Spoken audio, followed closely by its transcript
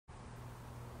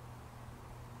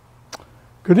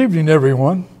Good evening,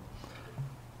 everyone.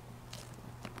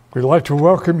 We'd like to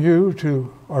welcome you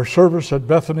to our service at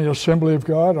Bethany Assembly of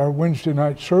God, our Wednesday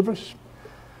night service.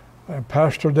 I'm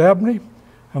Pastor Dabney,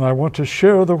 and I want to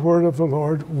share the word of the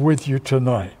Lord with you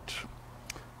tonight.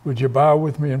 Would you bow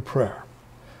with me in prayer?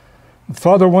 And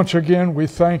Father, once again, we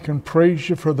thank and praise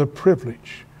you for the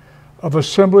privilege of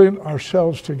assembling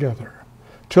ourselves together,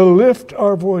 to lift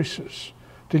our voices,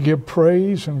 to give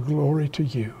praise and glory to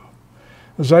you.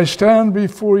 As I stand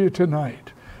before you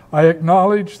tonight, I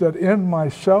acknowledge that in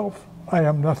myself I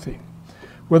am nothing.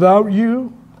 Without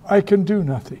you, I can do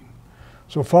nothing.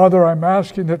 So, Father, I'm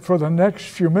asking that for the next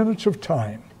few minutes of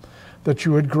time, that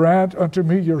you would grant unto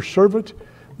me, your servant,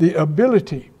 the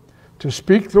ability to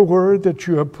speak the word that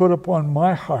you have put upon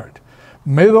my heart.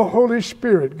 May the Holy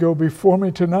Spirit go before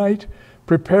me tonight,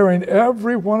 preparing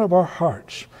every one of our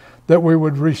hearts, that we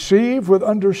would receive with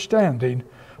understanding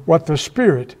what the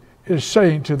Spirit is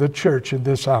saying to the church in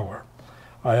this hour.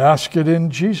 I ask it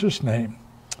in Jesus' name.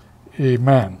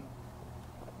 Amen.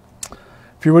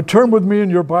 If you would turn with me in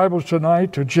your Bibles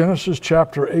tonight to Genesis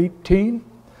chapter 18,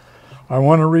 I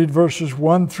want to read verses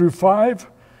 1 through 5,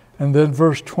 and then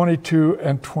verse 22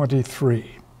 and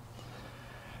 23.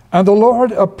 And the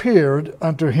Lord appeared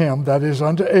unto him, that is,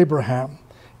 unto Abraham,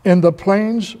 in the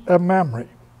plains of Mamre,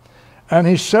 and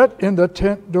he sat in the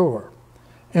tent door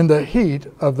in the heat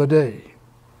of the day.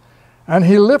 And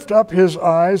he lifted up his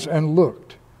eyes and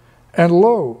looked, and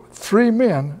lo, 3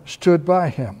 men stood by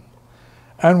him.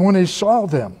 And when he saw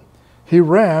them, he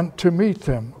ran to meet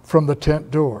them from the tent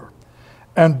door,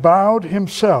 and bowed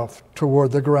himself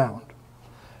toward the ground,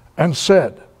 and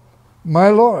said, My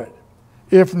Lord,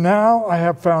 if now I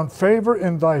have found favor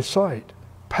in thy sight,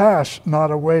 pass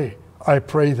not away, I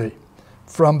pray thee,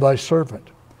 from thy servant.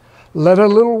 Let a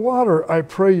little water, I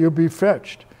pray you, be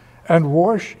fetched, and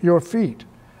wash your feet,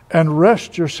 and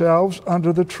rest yourselves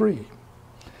under the tree.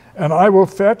 And I will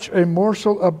fetch a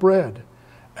morsel of bread,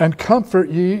 and comfort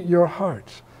ye your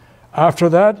hearts. After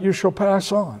that you shall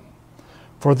pass on.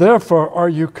 For therefore are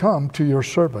you come to your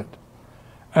servant.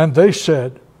 And they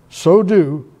said, So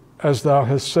do as thou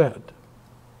hast said.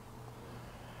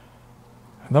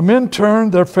 And the men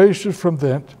turned their faces from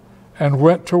thence, and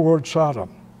went toward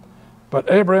Sodom. But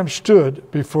Abraham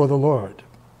stood before the Lord.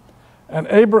 And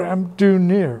Abraham drew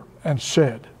near, and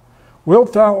said,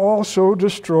 Wilt thou also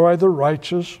destroy the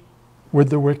righteous with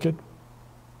the wicked?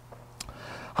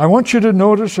 I want you to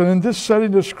notice, and in this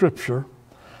setting of Scripture,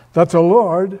 that the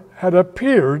Lord had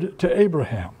appeared to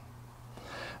Abraham.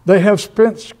 They have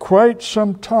spent quite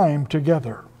some time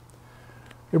together.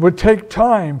 It would take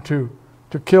time to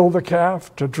kill the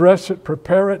calf, to dress it,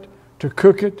 prepare it, to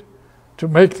cook it, to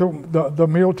make the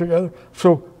meal together.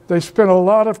 So they spent a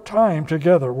lot of time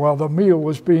together while the meal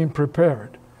was being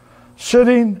prepared,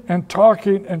 sitting and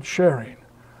talking and sharing.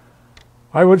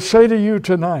 I would say to you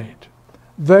tonight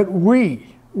that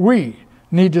we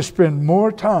need to spend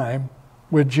more time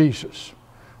with Jesus,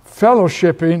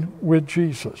 fellowshipping with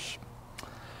Jesus.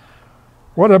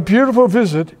 What a beautiful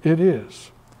visit it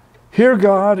is. Here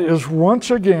God is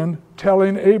once again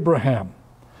telling Abraham,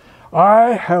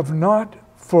 I have not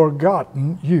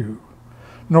forgotten you,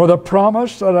 nor the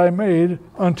promise that I made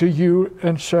unto you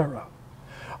and Sarah.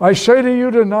 I say to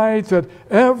you tonight that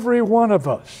every one of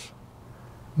us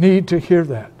need to hear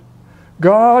that.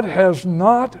 God has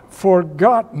not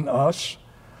forgotten us,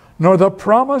 nor the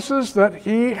promises that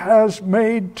he has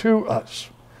made to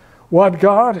us. What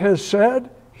God has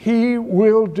said, he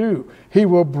will do. He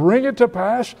will bring it to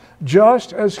pass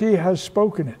just as he has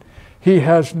spoken it. He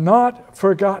has not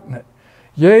forgotten it.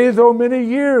 Yea, though many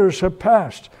years have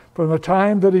passed from the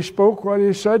time that he spoke what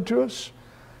he said to us,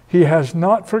 he has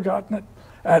not forgotten it.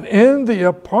 And in the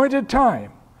appointed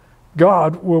time,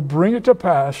 God will bring it to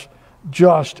pass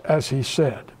just as he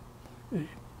said.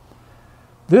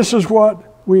 This is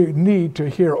what we need to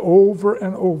hear over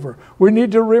and over. We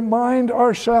need to remind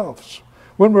ourselves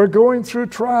when we're going through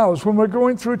trials, when we're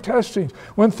going through testings,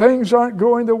 when things aren't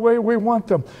going the way we want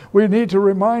them. We need to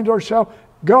remind ourselves,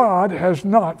 God has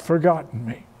not forgotten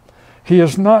me. He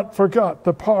has not forgot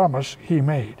the promise he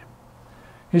made.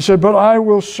 He said, but I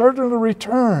will certainly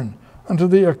return unto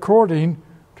thee according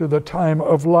to the time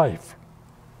of life.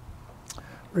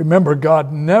 Remember,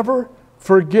 God never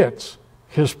forgets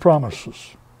his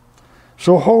promises.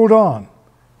 So hold on.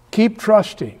 Keep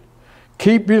trusting.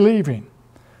 Keep believing.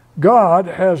 God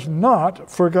has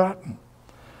not forgotten.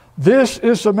 This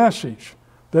is the message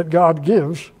that God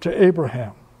gives to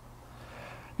Abraham.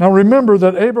 Now remember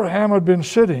that Abraham had been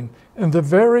sitting in the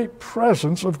very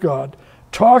presence of God,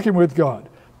 talking with God.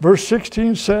 Verse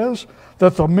 16 says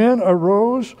that the men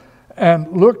arose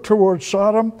and looked toward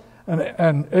Sodom,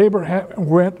 and Abraham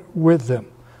went with them.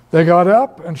 They got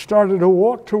up and started to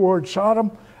walk towards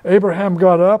Sodom. Abraham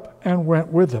got up and went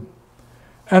with them.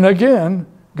 And again,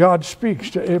 God speaks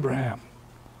to Abraham.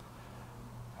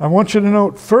 I want you to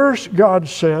note, first God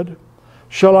said,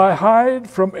 "Shall I hide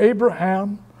from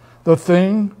Abraham the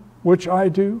thing which I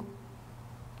do?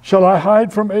 Shall I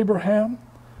hide from Abraham?"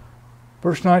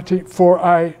 Verse 19, "For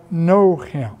I know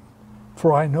him."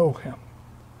 For I know him.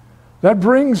 That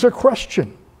brings a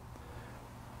question.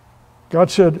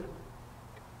 God said,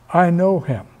 "I know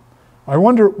him." I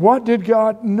wonder, what did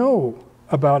God know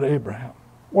about Abraham?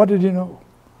 What did he know?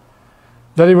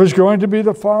 That he was going to be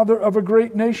the father of a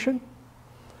great nation?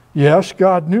 Yes,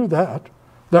 God knew that.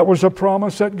 That was a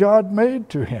promise that God made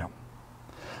to him.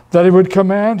 That he would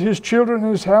command his children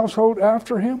and his household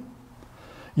after him?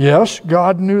 Yes,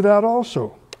 God knew that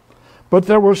also. But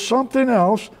there was something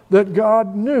else that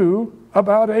God knew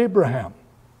about Abraham.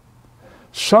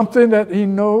 Something that he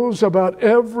knows about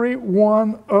every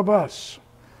one of us.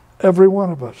 Every one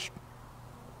of us.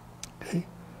 Okay.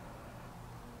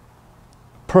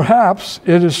 Perhaps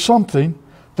it is something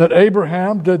that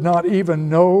Abraham did not even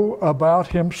know about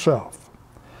himself.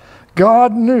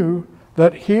 God knew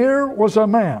that here was a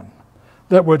man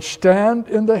that would stand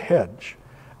in the hedge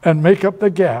and make up the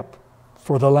gap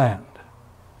for the land.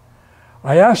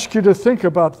 I ask you to think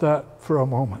about that for a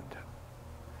moment.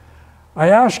 I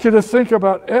ask you to think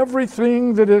about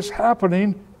everything that is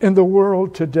happening in the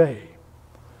world today.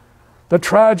 The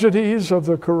tragedies of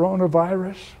the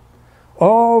coronavirus,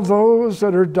 all those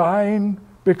that are dying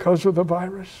because of the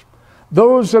virus,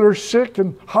 those that are sick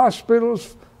in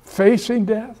hospitals facing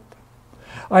death.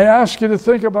 I ask you to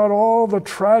think about all the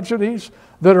tragedies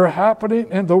that are happening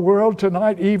in the world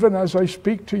tonight, even as I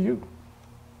speak to you.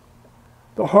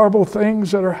 The horrible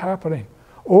things that are happening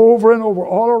over and over,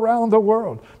 all around the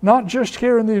world. Not just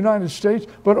here in the United States,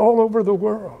 but all over the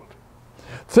world.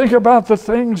 Think about the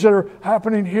things that are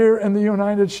happening here in the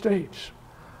United States.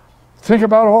 Think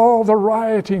about all the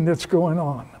rioting that's going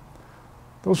on.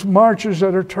 Those marches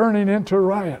that are turning into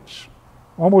riots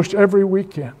almost every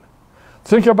weekend.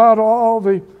 Think about all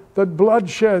the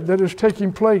bloodshed that is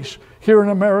taking place here in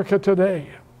America today.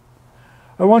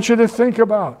 I want you to think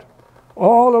about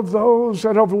all of those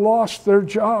that have lost their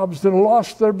jobs, that have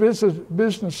lost their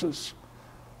businesses,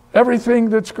 everything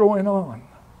that's going on,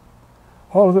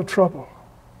 all of the trouble.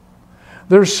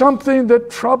 There's something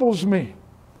that troubles me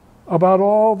about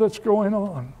all that's going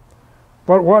on,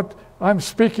 but what I'm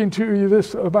speaking to you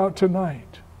about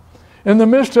tonight. In the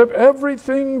midst of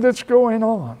everything that's going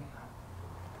on,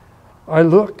 I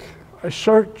look, I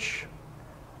search,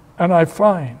 and I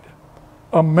find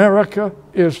America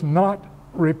is not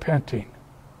repenting.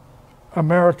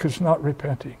 America's not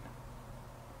repenting.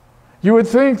 You would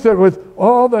think that with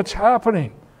all that's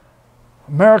happening,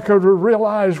 America would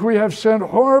realize we have sinned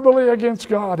horribly against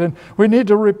God and we need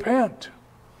to repent.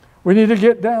 We need to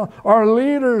get down. Our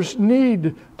leaders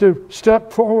need to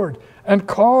step forward and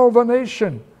call the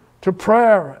nation to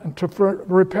prayer and to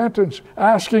repentance,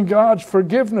 asking God's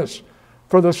forgiveness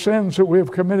for the sins that we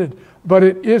have committed. But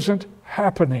it isn't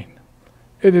happening.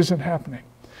 It isn't happening.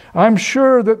 I'm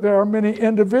sure that there are many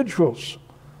individuals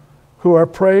who are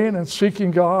praying and seeking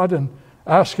God and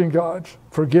asking God's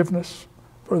forgiveness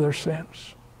for their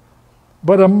sins.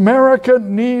 But America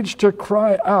needs to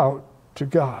cry out to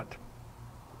God.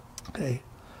 Okay.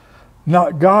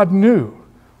 Now, God knew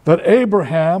that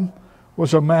Abraham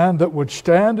was a man that would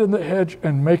stand in the hedge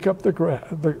and make up the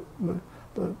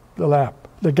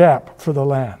gap for the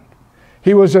land.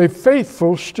 He was a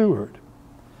faithful steward.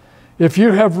 If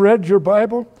you have read your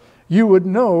Bible, you would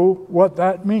know what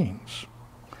that means.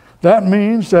 That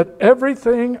means that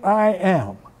everything I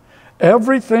am,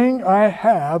 everything I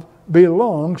have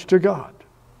belongs to God.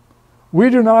 We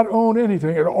do not own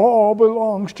anything. It all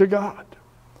belongs to God.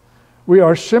 We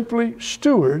are simply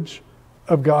stewards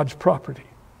of God's property.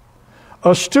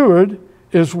 A steward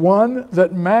is one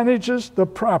that manages the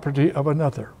property of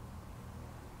another.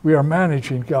 We are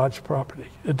managing God's property.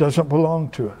 It doesn't belong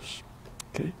to us.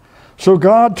 Okay? So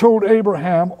God told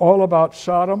Abraham all about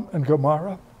Sodom and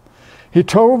Gomorrah. He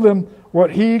told them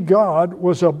what he, God,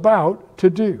 was about to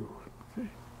do.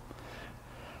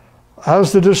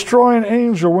 As the destroying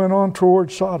angel went on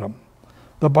toward Sodom,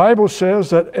 the Bible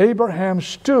says that Abraham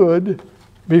stood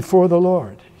before the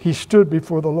Lord. He stood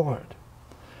before the Lord.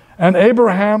 And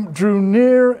Abraham drew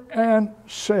near and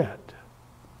said,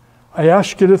 I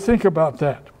ask you to think about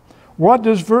that. What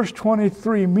does verse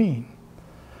 23 mean?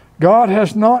 God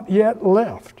has not yet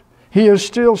left. He is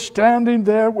still standing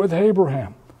there with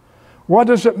Abraham. What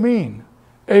does it mean?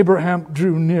 Abraham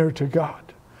drew near to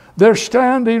God. They're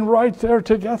standing right there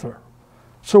together.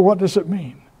 So what does it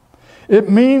mean? It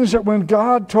means that when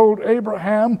God told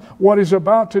Abraham what he's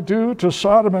about to do to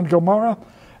Sodom and Gomorrah,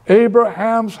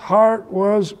 Abraham's heart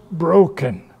was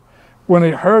broken. When he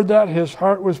heard that, his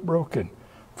heart was broken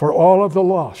for all of the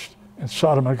lost in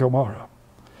Sodom and Gomorrah.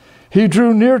 He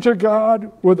drew near to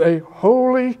God with a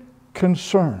holy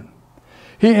concern.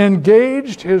 He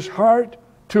engaged his heart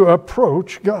to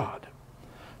approach God.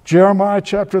 Jeremiah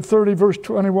chapter 30 verse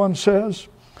 21 says,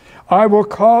 I will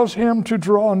cause him to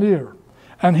draw near,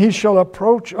 and he shall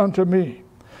approach unto me.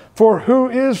 For who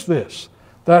is this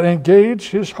that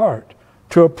engaged his heart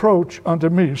to approach unto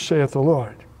me, saith the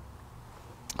Lord?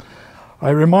 I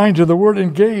remind you, the word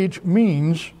engage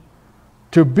means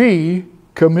to be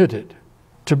committed.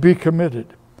 To be committed.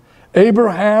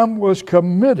 Abraham was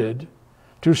committed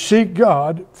to seek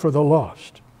God for the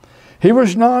lost. He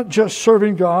was not just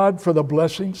serving God for the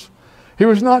blessings. He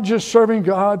was not just serving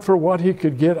God for what he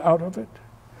could get out of it.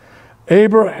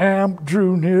 Abraham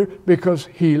drew near because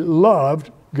he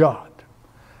loved God.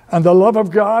 And the love of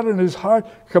God in his heart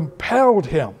compelled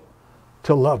him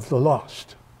to love the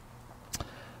lost.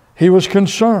 He was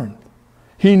concerned.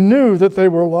 He knew that they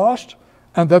were lost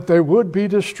and that they would be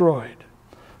destroyed.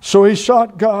 So he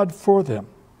sought God for them.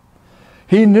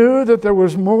 He knew that there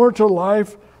was more to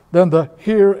life than the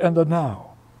here and the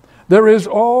now. There is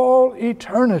all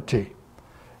eternity,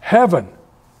 heaven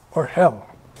or hell.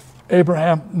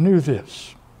 Abraham knew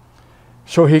this.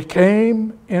 So he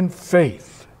came in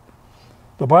faith.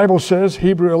 The Bible says,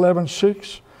 Hebrews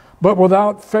 11:6, but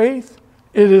without faith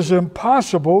it is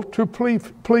impossible to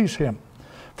please him.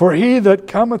 For he that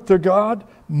cometh to God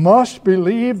must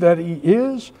believe that he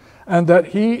is, and that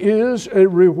he is a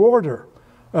rewarder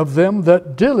of them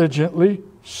that diligently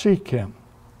seek him.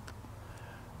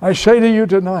 I say to you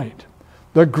tonight,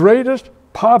 the greatest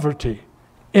poverty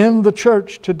in the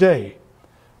church today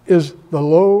is the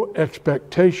low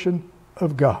expectation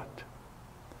of God.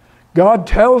 God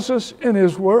tells us in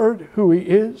his word who he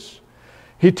is.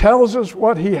 He tells us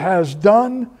what he has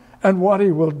done and what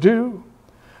he will do.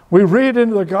 We read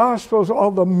in the Gospels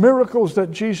all the miracles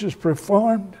that Jesus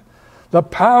performed, the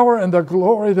power and the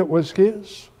glory that was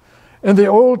his. In the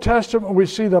Old Testament, we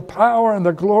see the power and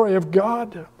the glory of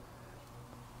God.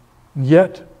 And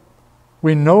yet,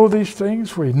 we know these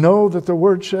things. We know that the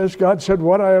Word says, God said,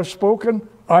 what I have spoken,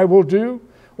 I will do.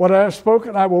 What I have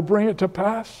spoken, I will bring it to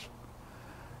pass.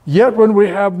 Yet when we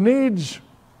have needs,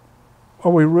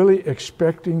 are we really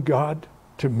expecting God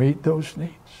to meet those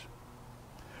needs?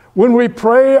 When we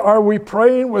pray, are we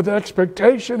praying with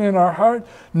expectation in our heart,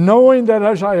 knowing that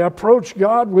as I approach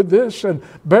God with this and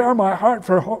bare my heart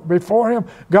before him,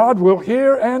 God will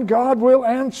hear and God will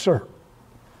answer?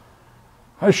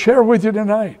 I share with you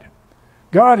tonight,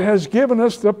 God has given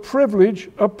us the privilege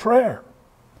of prayer.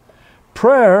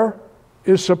 Prayer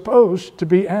is supposed to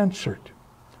be answered.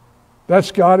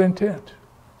 That's God's intent.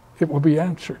 It will be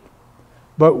answered.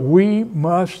 But we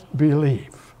must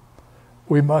believe.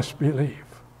 We must believe.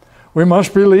 We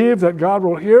must believe that God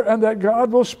will hear and that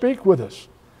God will speak with us.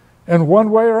 In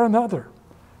one way or another,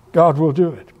 God will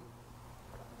do it.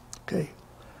 Okay.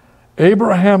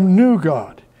 Abraham knew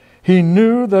God. He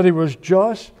knew that he was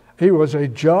just. He was a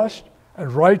just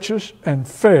and righteous and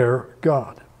fair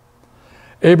God.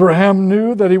 Abraham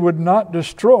knew that he would not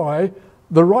destroy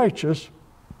the righteous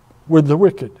with the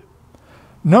wicked.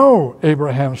 No,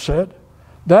 Abraham said,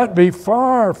 that be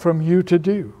far from you to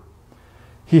do.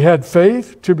 He had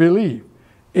faith to believe.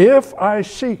 If I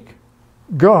seek,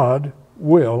 God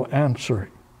will answer.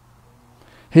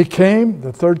 He came,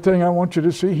 the third thing I want you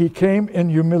to see, he came in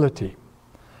humility.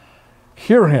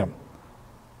 Hear him.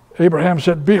 Abraham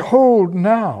said, behold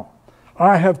now,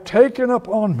 I have taken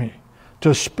upon me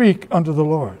to speak unto the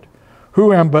Lord,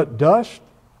 who am but dust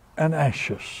and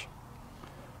ashes.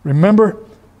 Remember,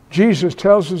 Jesus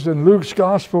tells us in Luke's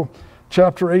Gospel,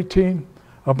 chapter 18,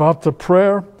 about the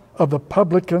prayer of the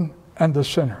publican and the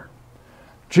sinner.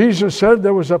 Jesus said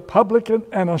there was a publican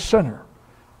and a sinner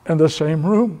in the same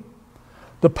room.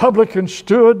 The publican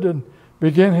stood and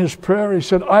began his prayer. He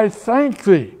said, I thank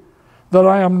thee that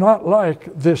I am not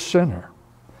like this sinner,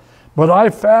 but I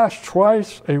fast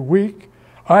twice a week.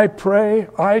 I pray,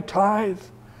 I tithe.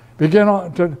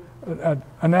 Began to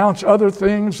announce other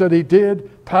things that he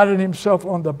did, patting himself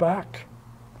on the back.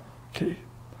 Okay.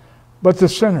 But the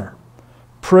sinner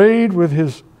prayed with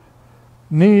his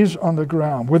knees on the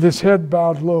ground, with his head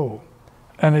bowed low,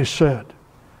 and he said,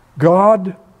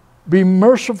 God, be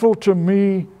merciful to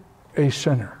me, a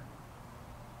sinner.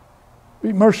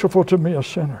 Be merciful to me, a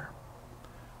sinner.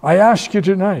 I ask you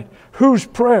tonight, whose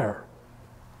prayer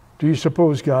do you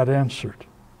suppose God answered?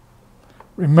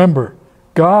 Remember,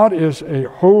 God is a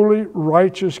holy,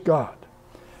 righteous God.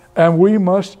 and we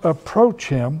must approach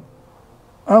him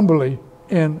humbly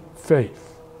in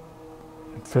faith.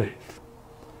 In faith.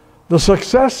 The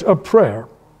success of prayer,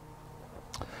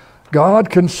 God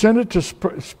consented to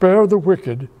spare the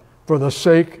wicked for the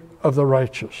sake of the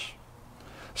righteous.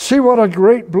 See what a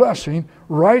great blessing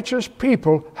righteous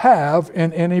people have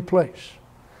in any place.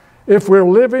 If we're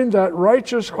living that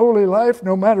righteous, holy life,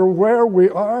 no matter where we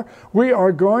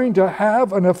are going to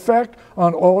have an effect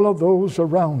on all of those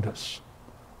around us.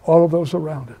 All of those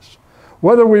around us.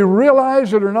 Whether we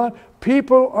realize it or not,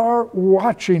 people are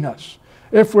watching us.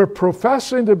 If we're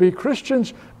professing to be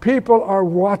Christians, people are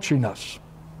watching us.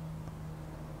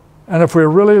 And if we're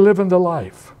really living the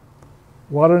life,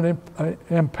 what an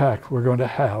impact we're going to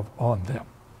have on them.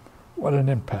 What an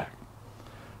impact.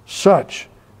 Such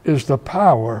is the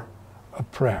power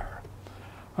of prayer.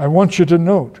 I want you to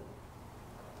note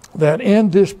that in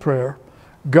this prayer,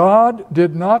 God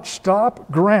did not stop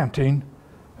granting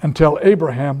until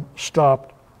Abraham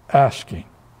stopped asking.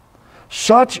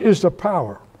 Such is the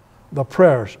power, the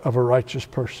prayers of a righteous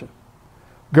person.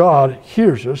 God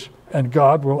hears us and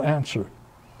God will answer.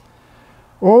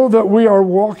 Oh, that we are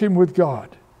walking with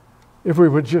God if we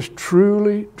would just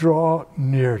truly draw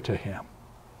near to him.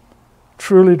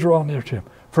 Truly draw near to him.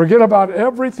 Forget about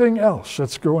everything else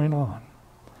that's going on.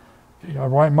 I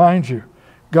remind you,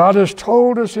 God has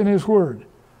told us in his word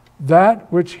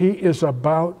that which he is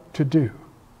about to do.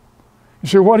 You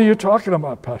say, what are you talking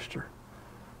about, Pastor?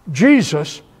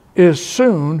 Jesus is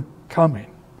soon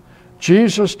coming.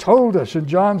 Jesus told us in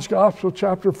John's Gospel,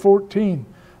 chapter 14,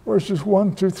 verses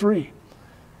 1 through 3.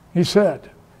 He said,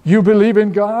 you believe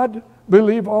in God,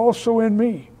 believe also in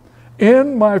me.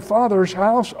 In my Father's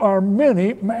house are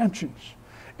many mansions.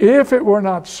 If it were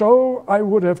not so, I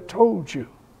would have told you.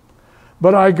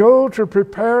 But I go to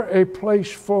prepare a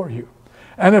place for you.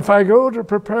 And if I go to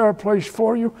prepare a place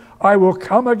for you, I will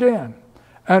come again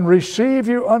and receive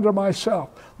you unto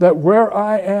myself, that where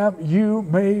I am, you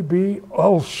may be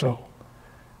also.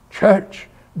 Church,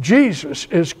 Jesus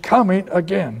is coming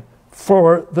again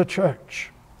for the church.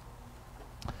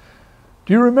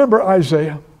 Do you remember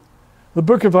Isaiah? The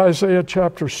book of Isaiah,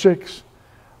 chapter 6.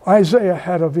 Isaiah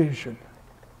had a vision.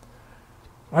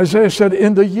 Isaiah said,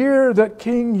 in the year that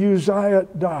King Uzziah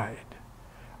died,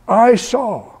 I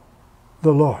saw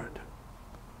the Lord.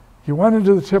 He went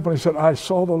into the temple and he said, I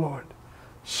saw the Lord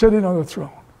sitting on the throne.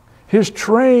 His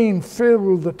train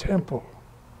filled the temple.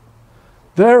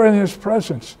 There in his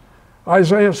presence,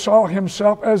 Isaiah saw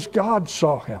himself as God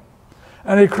saw him.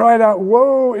 And he cried out,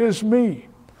 woe is me,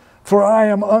 for I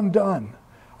am undone.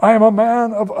 I am a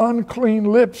man of unclean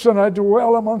lips, and I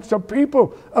dwell amongst a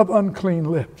people of unclean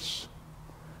lips.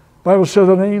 The Bible says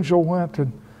an angel went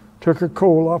and took a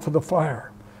coal off of the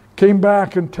fire, came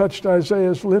back and touched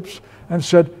Isaiah's lips and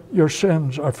said, your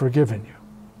sins are forgiven you.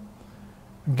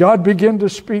 And God began to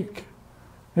speak.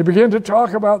 He began to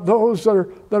talk about those that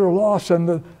are lost,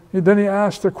 and then he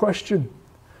asked the question,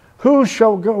 who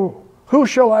shall go? Who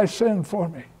shall I send for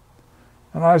me?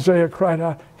 And Isaiah cried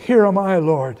out, here am I,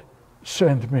 Lord,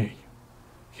 send me.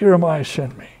 Here am I,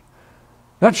 send me.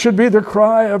 That should be the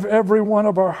cry of every one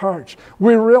of our hearts.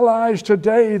 We realize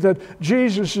today that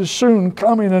Jesus is soon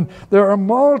coming, and there are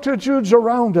multitudes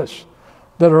around us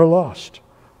that are lost,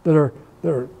 that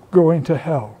are going to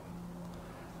hell.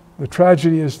 The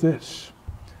tragedy is this.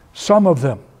 Some of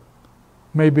them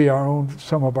may be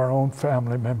some of our own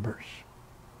family members.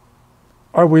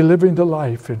 Are we living the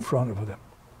life in front of them?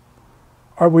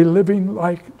 Are we living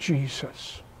like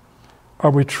Jesus? Are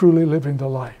we truly living the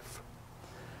life?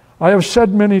 I have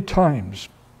said many times,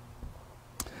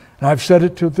 and I've said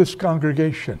it to this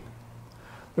congregation,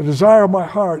 the desire of my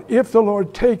heart, if the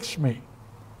Lord takes me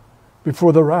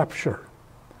before the rapture,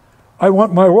 I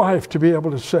want my wife to be able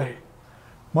to say,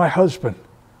 my husband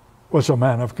was a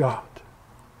man of God.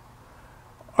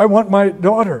 I want my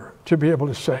daughter to be able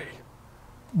to say,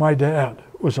 my dad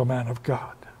was a man of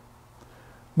God.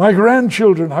 My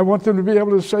grandchildren, I want them to be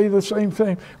able to say the same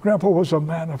thing. Grandpa was a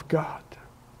man of God.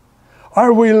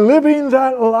 Are we living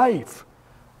that life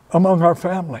among our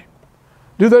family?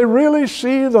 Do they really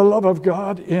see the love of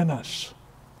God in us?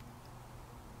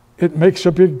 It makes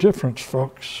a big difference,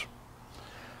 folks.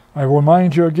 I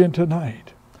remind you again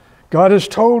tonight, God has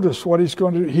told us what he's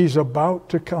going to do. He's about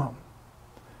to come.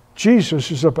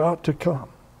 Jesus is about to come.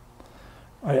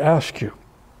 I ask you,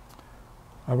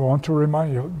 I want to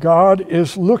remind you, God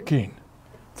is looking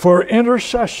for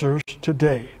intercessors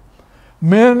today.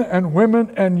 Men and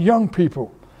women and young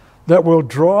people that will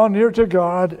draw near to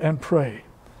God and pray.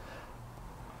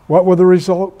 What will the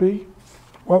result be?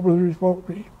 What will the result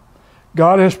be?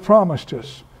 God has promised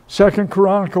us. 2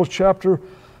 Chronicles chapter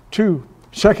 2,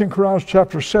 2 Chronicles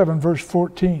chapter 7, verse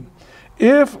 14.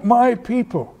 If my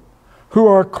people who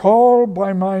are called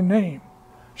by my name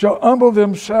shall humble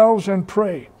themselves and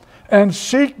pray and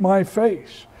seek my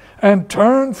face and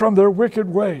turn from their wicked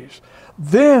ways,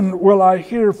 then will I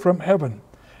hear from heaven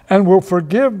and will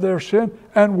forgive their sin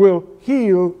and will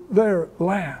heal their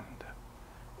land.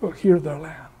 Will heal their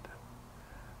land.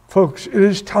 Folks, it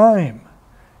is time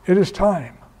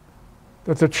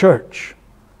that the church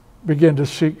begin to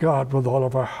seek God with all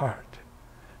of our heart.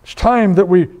 It's time that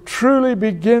we truly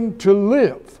begin to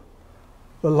live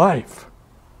the life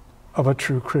of a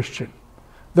true Christian.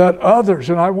 That others,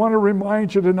 and I want to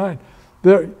remind you tonight,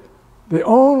 the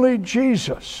only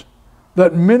Jesus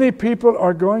that many people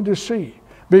are going to see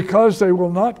because they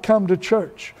will not come to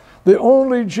church, the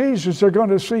only Jesus they're going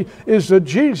to see is the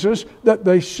Jesus that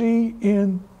they see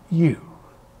in you.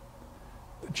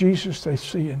 The Jesus they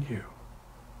see in you.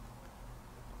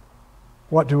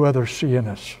 What do others see in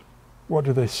us? What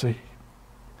do they see?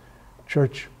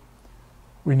 Church,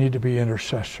 we need to be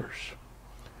intercessors.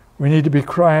 We need to be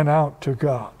crying out to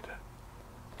God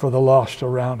for the lost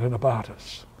around and about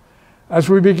us. As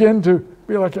we begin to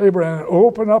be like Abraham and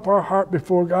open up our heart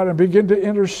before God and begin to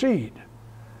intercede,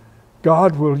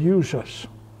 God will use us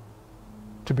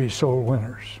to be soul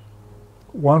winners,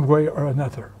 one way or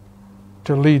another,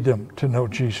 to lead them to know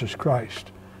Jesus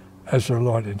Christ as their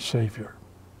Lord and Savior.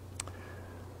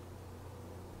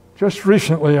 Just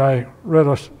recently I read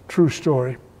a true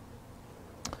story.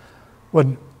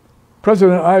 When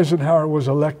President Eisenhower was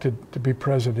elected to be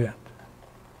president,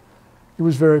 he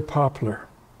was very popular.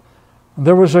 And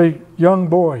there was a young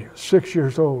boy, 6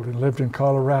 years old, and lived in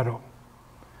Colorado.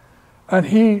 And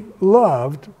he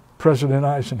loved President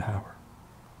Eisenhower.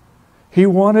 He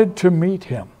wanted to meet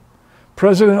him.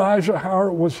 President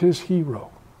Eisenhower was his hero.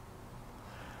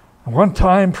 And one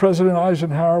time, President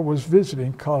Eisenhower was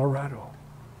visiting Colorado.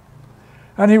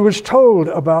 And he was told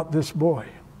about this boy.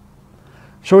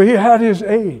 So he had his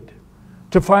aide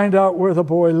to find out where the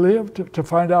boy lived, to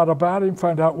find out about him,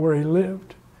 find out where he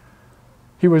lived.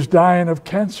 He was dying of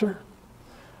cancer.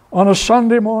 On a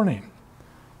Sunday morning,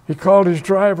 he called his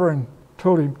driver and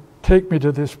told him, "Take me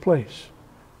to this place."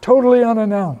 Totally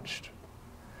unannounced.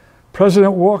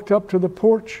 President walked up to the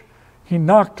porch. He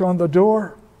knocked on the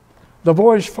door. The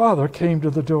boy's father came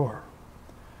to the door.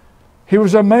 He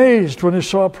was amazed when he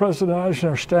saw President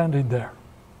Eisenhower standing there.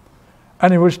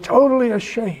 And he was totally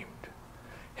ashamed.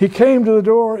 He came to the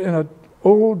door in an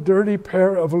old, dirty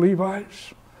pair of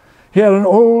Levi's. He had an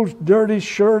old, dirty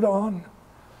shirt on.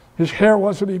 His hair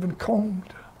wasn't even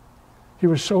combed. He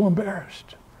was so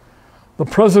embarrassed. The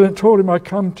president told him, "I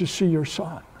come to see your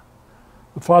son."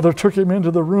 The father took him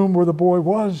into the room where the boy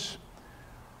was.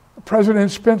 The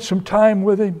president spent some time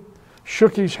with him,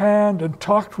 shook his hand and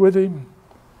talked with him.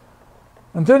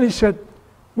 And then he said,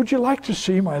 "Would you like to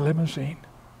see my limousine?"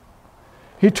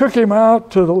 He took him out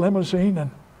to the limousine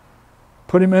and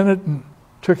put him in it and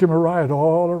took him a ride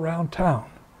all around town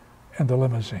in the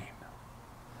limousine.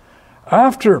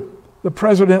 After the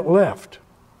president left,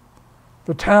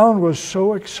 the town was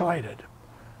so excited.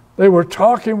 They were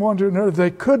talking one to another.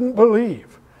 They couldn't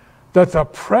believe that the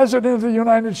President of the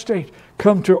United States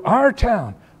come to our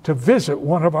town to visit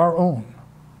one of our own.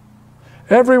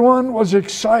 Everyone was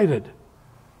excited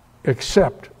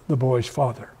except the boy's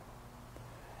father.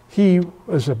 He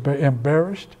was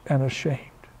embarrassed and ashamed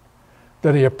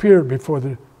that he appeared before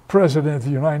the President of the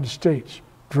United States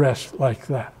dressed like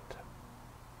that.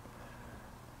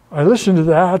 I listened to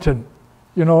that, and,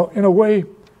 in a way,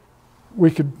 we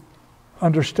could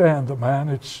understand the man.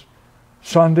 It's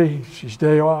Sunday, it's his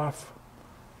day off,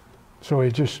 so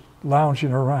he's just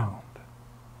lounging around.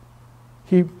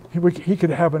 He could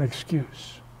have an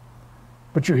excuse.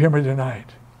 But you hear me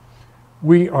tonight.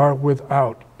 We are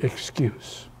without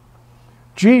excuse.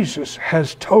 Jesus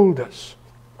has told us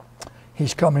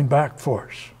he's coming back for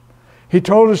us. He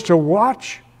told us to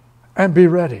watch and be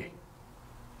ready.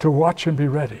 To watch and be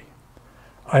ready.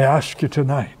 I ask you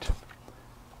tonight,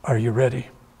 are you ready?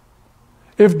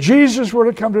 If Jesus were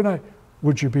to come tonight,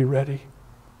 would you be ready?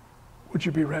 Would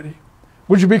you be ready?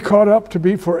 Would you be caught up to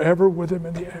be forever with him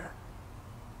in the air?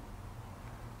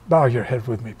 Bow your head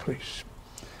with me, please.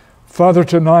 Father,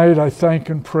 tonight I thank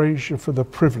and praise you for the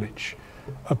privilege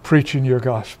of preaching your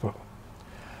gospel.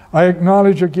 I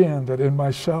acknowledge again that in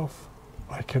myself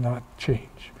I cannot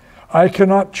change. I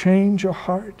cannot change a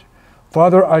heart.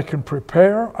 Father, I can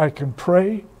prepare, I can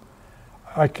pray,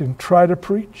 I can try to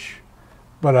preach,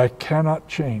 but I cannot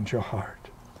change a heart.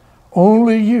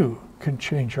 Only you can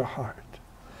change a heart.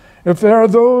 If there are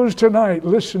those tonight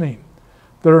listening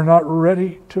that are not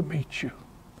ready to meet you,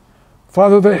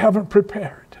 Father, they haven't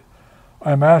prepared.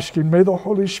 I'm asking, may the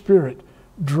Holy Spirit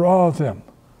draw them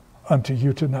unto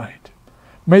you tonight.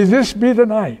 May this be the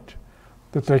night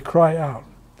that they cry out,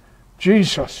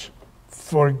 Jesus,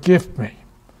 forgive me.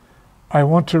 I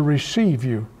want to receive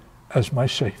you as my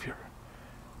Savior.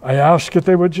 I ask that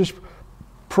they would just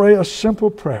pray a simple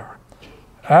prayer,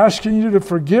 asking you to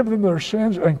forgive them their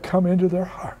sins and come into their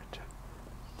heart.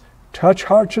 Touch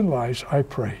hearts and lives, I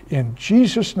pray. In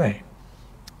Jesus' name,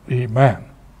 amen.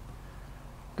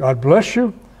 God bless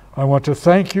you. I want to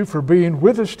thank you for being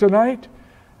with us tonight,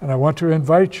 and I want to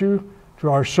invite you to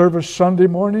our service Sunday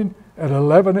morning at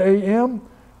 11 a.m.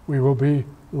 We will be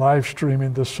live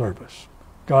streaming the service.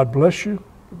 God bless you.